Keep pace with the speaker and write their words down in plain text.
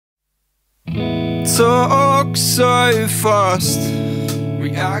Talk so fast,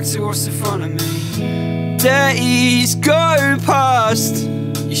 react to what's in front of me. Days go past,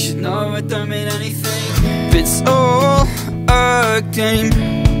 you should know it don't mean anything. It's all a game,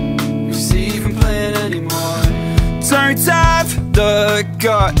 who's even playing anymore? Don't have the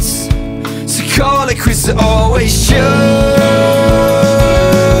guts to call it quits, to always choke.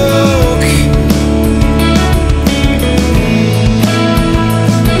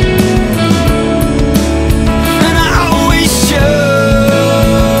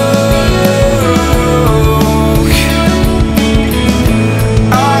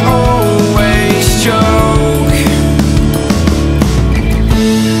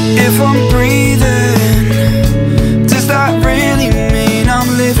 If I'm breathing, does that really mean I'm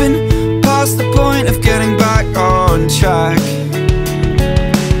living past the point of getting back on track?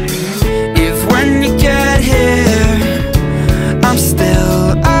 If when you get here I'm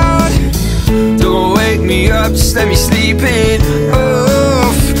still out, don't wake me up, just let me sleep it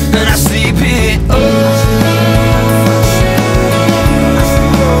off. And I sleep it off.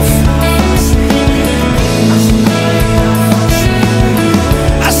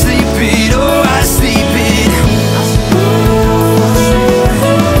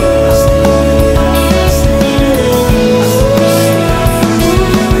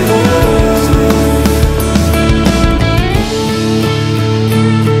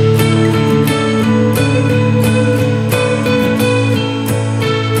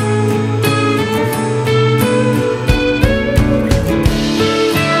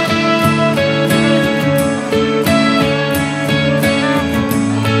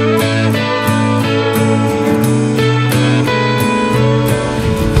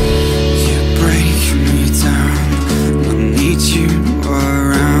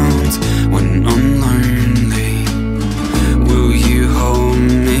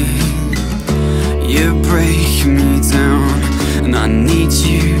 I need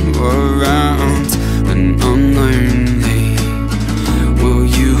you around when I'm lonely. Will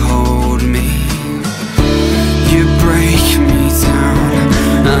you hold me? You break me down,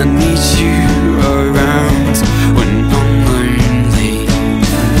 I need you